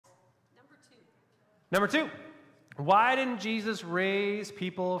Number two, why didn't Jesus raise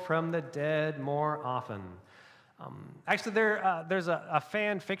people from the dead more often? Actually, there's a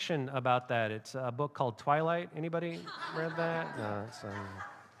fan fiction about that. It's a book called Twilight. Anybody read that? No,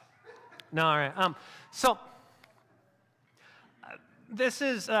 no, all right. This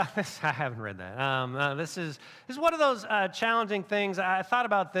is, I haven't read that. This is one of those challenging things. I thought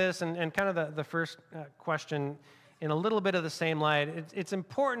about this and kind of the first question in a little bit of the same light. It's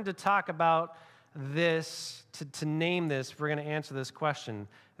important to talk about this, to name this, if we're going to answer this question,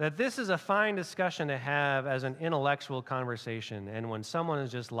 that this is a fine discussion to have as an intellectual conversation. And when someone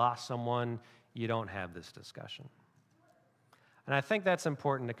has just lost someone, you don't have this discussion. And I think that's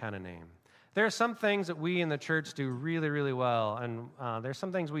important to kind of name. There are some things that we in the church do really, really well, and there's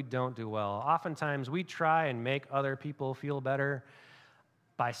some things we don't do well. Oftentimes, we try and make other people feel better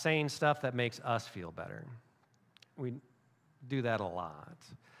by saying stuff that makes us feel better. We do that a lot.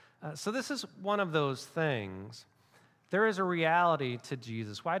 So this is one of those things. There is a reality to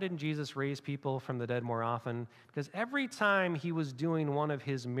Jesus. Why didn't Jesus raise people from the dead more often? Because every time he was doing one of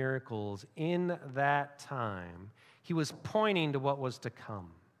his miracles in that time, he was pointing to what was to come.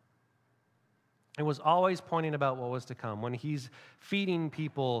 It was always pointing about what was to come. When he's feeding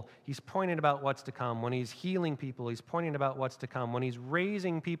people, he's pointing about what's to come. When he's healing people, he's pointing about what's to come. When he's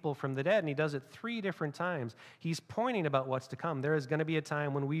raising people from the dead, and he does it 3 different times, he's pointing about what's to come. There is going to be a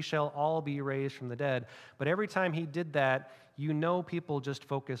time when we shall all be raised from the dead. But every time he did that, you know people just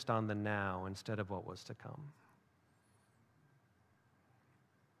focused on the now instead of what was to come.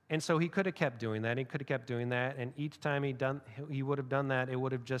 And so he could have kept doing that. He could have kept doing that. And each time he would have done that, it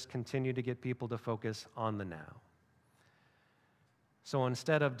would have just continued to get people to focus on the now. So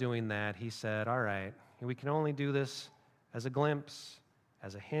instead of doing that, he said, all right, we can only do this as a glimpse,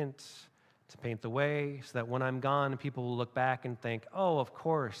 as a hint, to paint the way, so that when I'm gone, people will look back and think, oh, of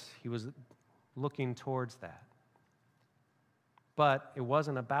course, he was looking towards that. But it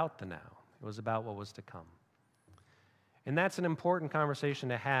wasn't about the now. It was about what was to come. And that's an important conversation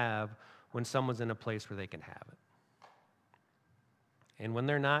to have when someone's in a place where they can have it. And when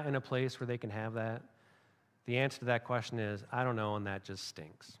they're not in a place where they can have that, the answer to that question is, I don't know, and that just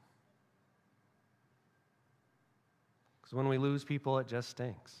stinks. Because when we lose people, it just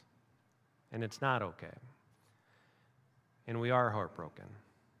stinks. And it's not okay. And we are heartbroken.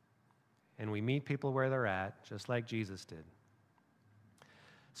 And we meet people where they're at, just like Jesus did.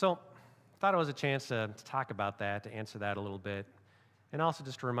 So, I thought it was a chance to talk about that, to answer that a little bit, and also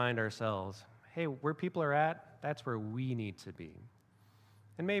just to remind ourselves, hey, where people are at, that's where we need to be.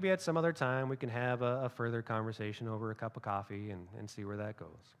 And maybe at some other time we can have a further conversation over a cup of coffee and see where that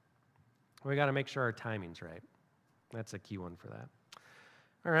goes. We got to make sure our timing's right. That's a key one for that.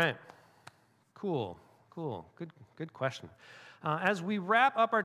 All right. Cool. Good question. As we wrap up our